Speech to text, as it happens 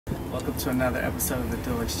Welcome to another episode of The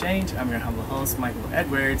Dual Exchange. I'm your humble host, Michael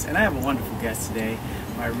Edwards, and I have a wonderful guest today,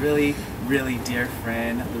 my really dear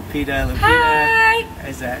friend, Lupita. Hi!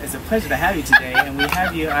 It's a pleasure to have you today, and we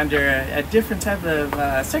have you under a different type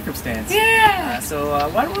of circumstance. Yeah!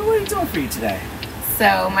 What are you doing for you today?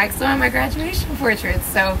 So, Mike's doing my graduation portraits,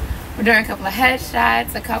 so we're doing a couple of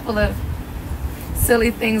headshots, a couple of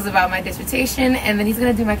silly things about my dissertation, and then he's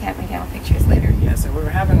going to do my cap and gown pictures later. Yeah, so we were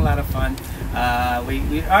having a lot of fun.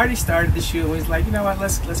 We already started the shoot, and we was like, you know what,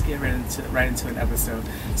 let's get right into an episode.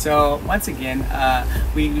 So once again,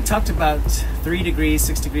 we talked about 3 degrees,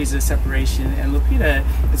 6 degrees of separation, and Lupita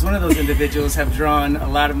is one of those individuals have drawn a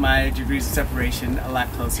lot of my degrees of separation a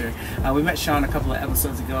lot closer. We met Sean a couple of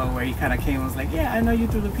episodes ago where he kind of came and was like, yeah, I know you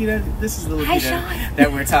through Lupita. This is the Lupita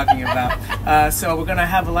that we're talking about. So we're gonna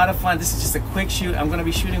have a lot of fun. This is just a quick shoot. I'm gonna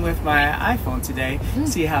be shooting with my iPhone today,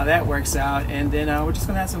 see how that works out, and then we're just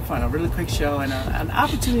gonna have some fun. A really quick show and an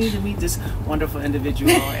opportunity to meet this wonderful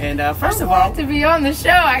individual. And first of all, to be on the show.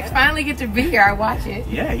 I finally get to be here. I watch it.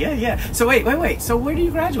 Yeah. So wait. So where are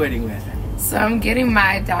you graduating with? So I'm getting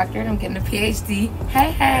my doctorate. I'm getting a PhD.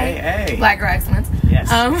 Hey. Black Girl Excellence.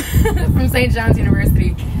 Yes. From St. John's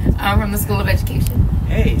University, from the School of Education.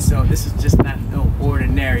 Hey, so this is just not no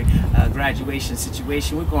ordinary graduation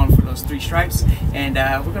situation. We're going for those 3 stripes, and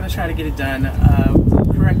we're going to try to get it done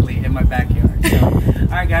correctly in my backyard. So,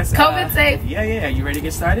 all right, guys. COVID safe. Yeah. You ready to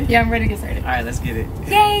get started? Yeah, I'm ready to get started. All right, let's get it.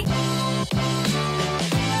 Yay!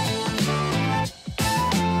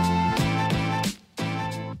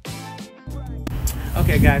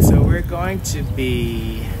 Okay, guys. So we're going to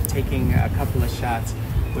be taking a couple of shots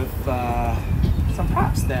with some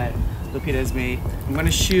props that Lupita has made. I'm going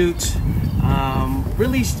to shoot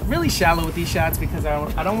really shallow with these shots because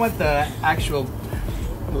I don't want the actual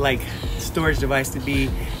storage device to be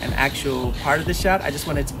an actual part of the shot. I just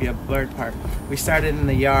want it to be a blurred part. We started in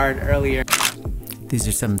the yard earlier. These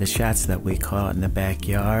are some of the shots that we caught in the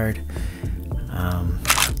backyard.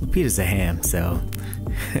 Lupita's a ham, so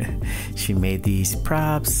she made these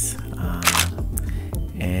props,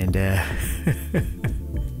 and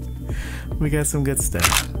we got some good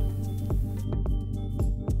stuff.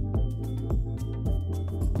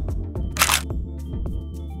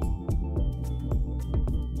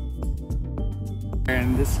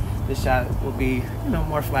 And this shot will be,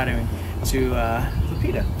 more flattering to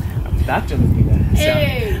Lupita, Dr. Lupita.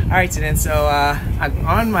 Hey. So, all right, so I'm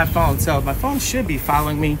on my phone. So my phone should be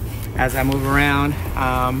following me as I move around,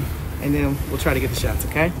 and then we'll try to get the shots.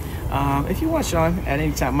 Okay. If you want Sean at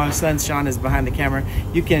any time, my son Sean is behind the camera.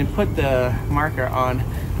 You can put the marker on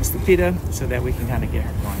Miss Lupita so that we can kind of get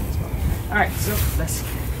her going as well. All right, so let's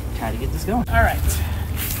try to get this going. All right,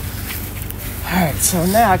 so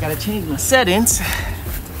now I gotta change my settings.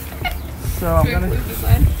 So I'm gonna,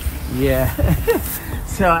 yeah.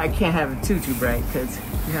 So I can't have it too bright because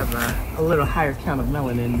you have a little higher count of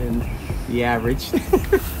melanin than the average.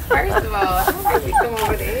 First of all, I don't think we come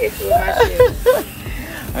over the edge with my shit. All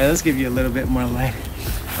right, let's give you a little bit more light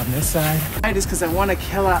on this side. Just because I want to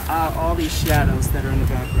kill out all these shadows that are in the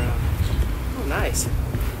background. Oh, nice. All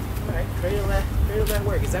right, cradle that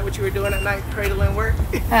work. Is that what you were doing at night? Cradle and work?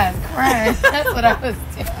 That's correct. That's what I was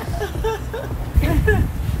doing.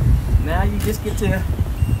 Now you just get to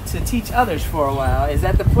teach others for a while. Is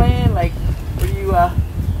that the plan? Like, what are you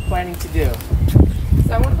planning to do?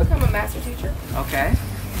 So I want to become a master teacher. Okay.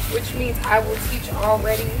 Which means I will teach teachers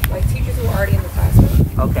who are already in the classroom.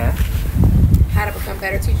 Okay. How to become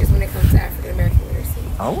better teachers when it comes to African American literacy.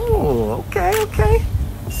 Oh, okay.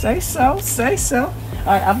 Say so. All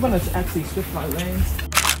right, I'm gonna actually switch my lens.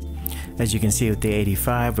 As you can see with the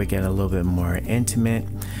 85, we're getting a little bit more intimate.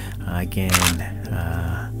 Again,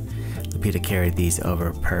 Lupita carried these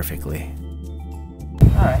over perfectly.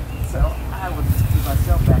 All right, so I will just put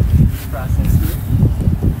myself back into this process here.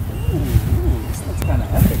 Ooh, this looks kind of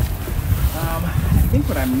epic. I think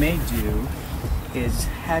what I may do is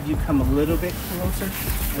have you come a little bit closer.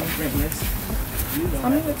 Let me bring this.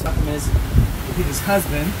 I'm Lupita's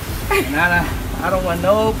husband, and I don't want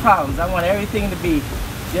no problems. I want everything to be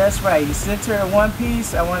just right. You sent her in one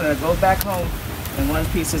piece. I want her to go back home in one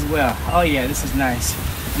piece as well. Oh yeah, this is nice.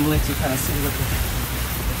 I'm gonna let you kind of see what the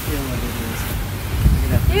feel of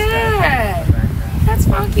it is. Yeah, that's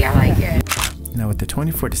funky. I like it. Now with the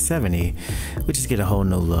 24-70, we just get a whole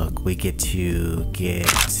new look. We get to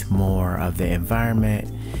get more of the environment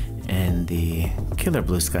and the killer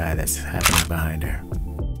blue sky that's happening behind her.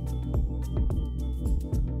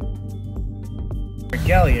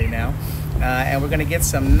 Gallery now, and we're going to get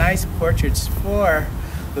some nice portraits for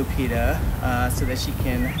Lupita so that she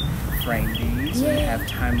can frame these. We have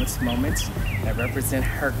timeless moments that represent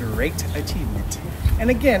her great achievement. And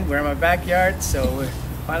again, we're in my backyard, so we're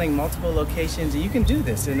finding multiple locations. And you can do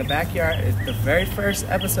this in the backyard. The very first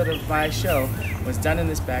episode of my show was done in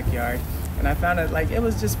this backyard. And I found it like it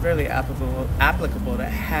was just really applicable to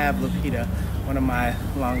have Lupita, one of my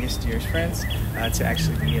longest dearest friends, to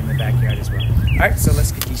actually be in the backyard as well. All right, so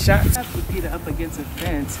let's get these shots. I have Lupita up against a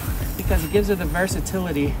fence because it gives her the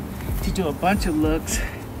versatility to do a bunch of looks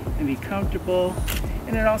and be comfortable,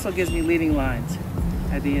 and it also gives me leading lines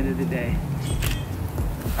at the end of the day.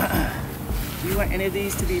 Do you want any of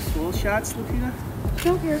these to be full shots, Lupita?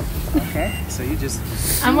 Don't care. Okay, so you just...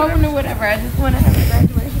 I'm open to whatever. I just want to have a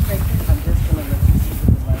graduation picture. I'm just gonna let you see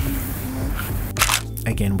what the lighting is.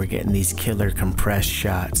 Again, we're getting these killer compressed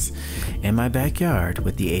shots in my backyard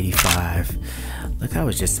with the 85. Look how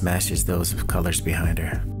it just smashes those colors behind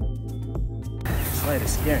her. This light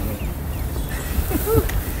is scaring me.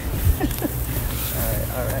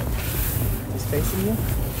 all right. Just facing you? All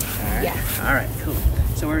right. Yeah. All right, cool.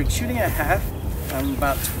 So we're shooting at half.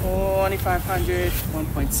 About 2500,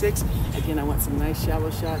 1.6. Again, I want some nice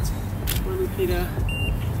shallow shots for Lupita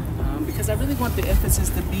because I really want the emphasis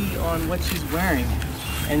to be on what she's wearing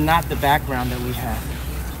and not the background that we have.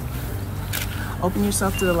 Open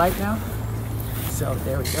yourself to the light now. So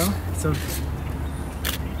there we go. So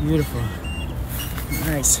beautiful.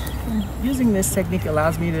 Nice. And using this technique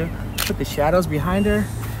allows me to put the shadows behind her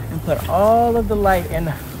and put all of the light in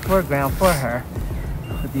the foreground for her.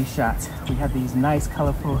 With these shots, we have these nice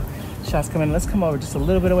colorful shots coming. Let's come over just a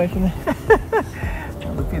little bit away from it.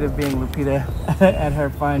 Lupita being Lupita at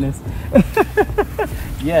her finest.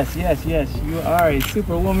 Yes, you are a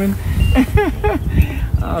superwoman.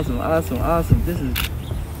 Awesome.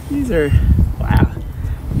 These are, wow,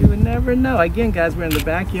 you would never know. Again, guys, we're in the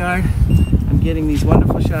backyard. I'm getting these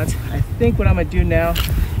wonderful shots. I think what I'm gonna do now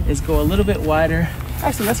is go a little bit wider.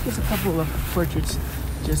 Actually, let's get a couple of portraits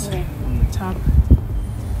just on the top.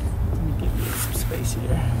 Some space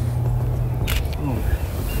here. Boom.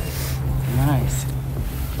 Nice.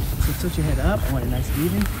 So tilt your head up. I want a nice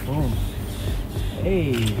even. Boom.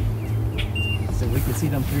 Hey. So we can see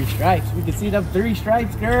them 3 stripes. We can see them 3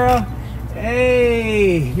 stripes, girl.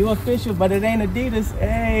 Hey. You official, but it ain't Adidas.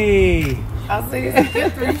 Hey. I'll say it's a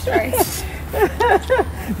 3 stripes.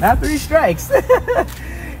 Not 3 strikes.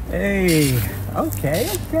 Hey. Okay.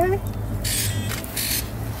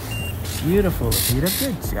 Beautiful, Lupita.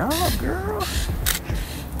 Good job, girl.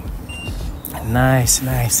 Nice.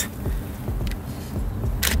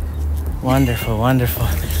 Wonderful.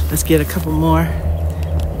 Let's get a couple more.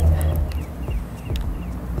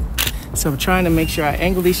 So I'm trying to make sure I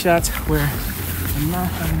angle these shots where I'm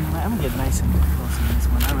gonna get nice and close on this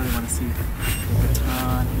one. I really want to see the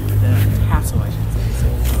hassle, I should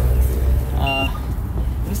say.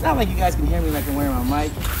 It's not like you guys can hear me like I'm wearing my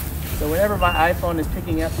mic. So whatever my iPhone is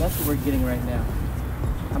picking up, that's what we're getting right now.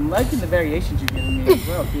 I'm liking the variations you're giving me as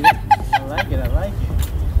well, Peter. I like it.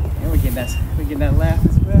 And we're getting that laugh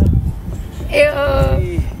as well. Ew.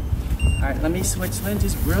 Hey. All right, let me switch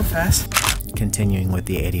lenses real fast. Continuing with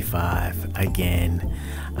the 85, again,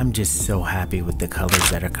 I'm just so happy with the colors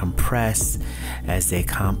that are compressed as they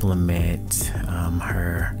complement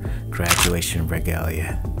her graduation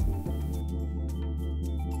regalia.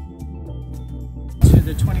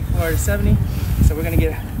 The 24-70, so we're gonna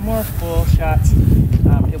get more full shots.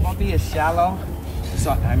 It won't be as shallow,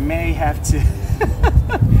 so I may have to.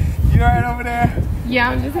 You all right over there? Yeah,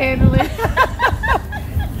 I'm just handling.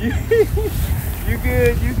 You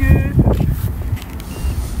good?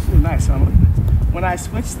 Ooh, nice. When I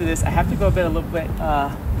switch to this, I have to go a little bit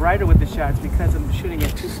brighter with the shots because I'm shooting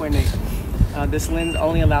at 2.8. This lens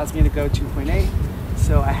only allows me to go 2.8,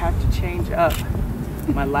 so I have to change up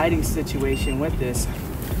my lighting situation with this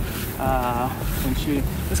when shooting.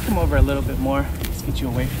 Let's come over a little bit more. Let's get you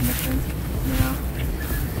away from the lens now.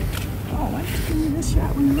 Oh, why did you give me this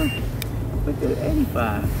shot when you look at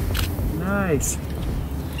 85? Nice.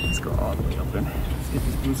 Let's go all the way open. Let's get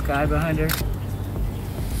this blue sky behind her.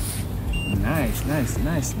 Nice.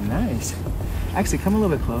 Actually, come a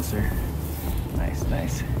little bit closer. Nice.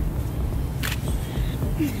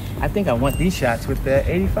 I think I want these shots with the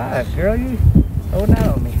 85. Girl, you holding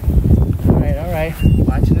out on me. All right.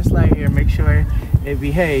 Watching this light here. Make sure it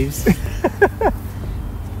behaves.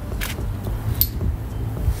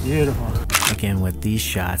 Beautiful. Again, with these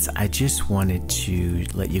shots, I just wanted to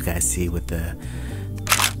let you guys see what the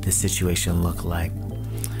situation looked like.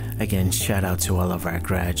 Again, shout out to all of our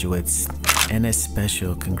graduates and a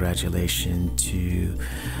special congratulations to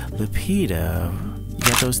Lupita. You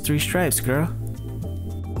got those 3 stripes, girl.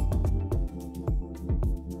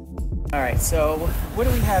 All right, so what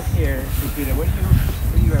do we have here, Lupita? What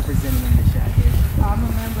are you representing in this shot here? I'm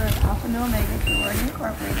a member of Alpha and Omega Sorority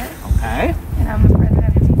Incorporated. Okay. And I'm the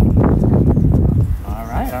president of the DJI. All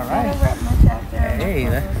right, all right. I'll rep my chapter. Hey,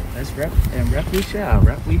 let's rep, and rep we shall.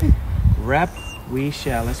 Rep we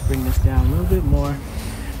shall. Let's bring this down a little bit more.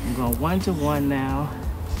 I'm going 1-to-1 now.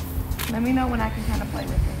 Let me know when I can kind of play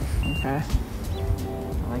with it. Okay. I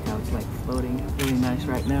like how it's like floating really nice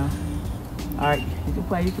right now. All right, you can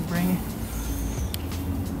play, you can bring it.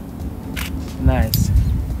 Nice.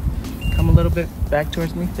 Come a little bit back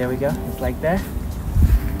towards me. There we go. It's like that.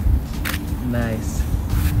 Nice.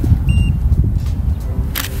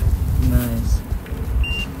 Nice.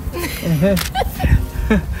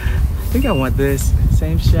 I think I want this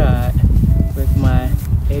same shot with my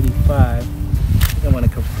 85. I think I want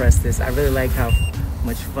to compress this. I really like how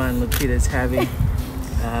much fun Lupita is having.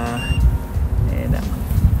 And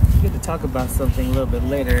we get to talk about something a little bit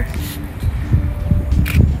later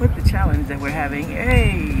with the challenge that we're having.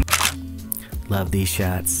 Hey! Love these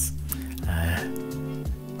shots.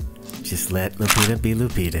 Just let Lupita be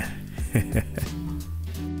Lupita.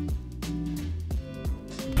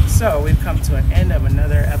 So we've come to an end of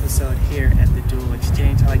another episode here at the Dual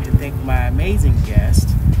Exchange. I'd like to thank my amazing guest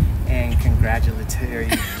and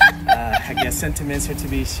congratulatory I guess sentiments are to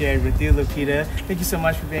be shared with you, Lupita. Thank you so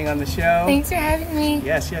much for being on the show. Thanks for having me.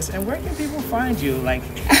 Yes, yes. And where can people find you, like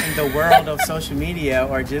in the world of social media,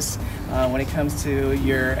 or just when it comes to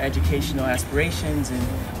your educational aspirations and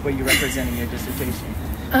what you represent in your dissertation?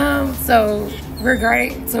 So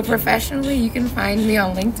professionally, you can find me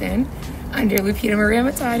on LinkedIn under Lupita Maria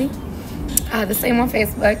Matati. The same on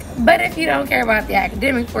Facebook. But if you don't care about the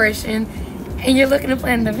academic portion and you're looking to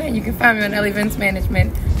plan an event, you can find me on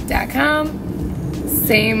leventsmanagement.com.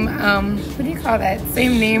 Same, what do you call that?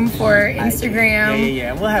 Same name for Instagram.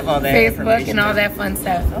 Yeah. We'll have all that Facebook and all that fun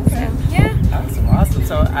stuff. Okay. So, yeah. Awesome.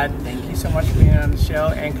 So I thank you so much for being on the show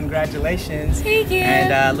and congratulations. Thank you.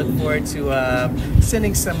 And look forward to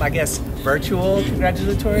sending some, I guess, virtual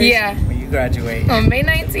congratulatories. Yeah. When you graduate. On May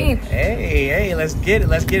 19th. Hey, let's get it.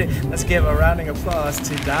 Let's give a rounding applause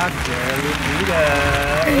to Dr.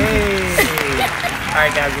 Lupita. Hey. All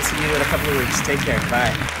right, guys, we'll see you in a couple of weeks. Take care.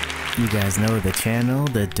 Bye. You guys know the channel,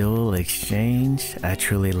 The Dual Exchange. I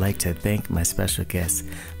truly like to thank my special guest,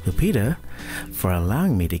 Lupita, for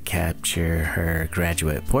allowing me to capture her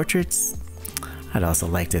graduate portraits. I'd also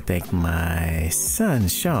like to thank my son,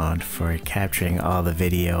 Sean, for capturing all the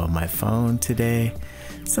video on my phone today.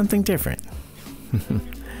 Something different.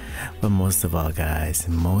 But most of all, guys,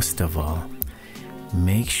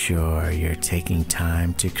 make sure you're taking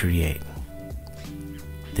time to create.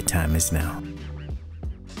 The time is now.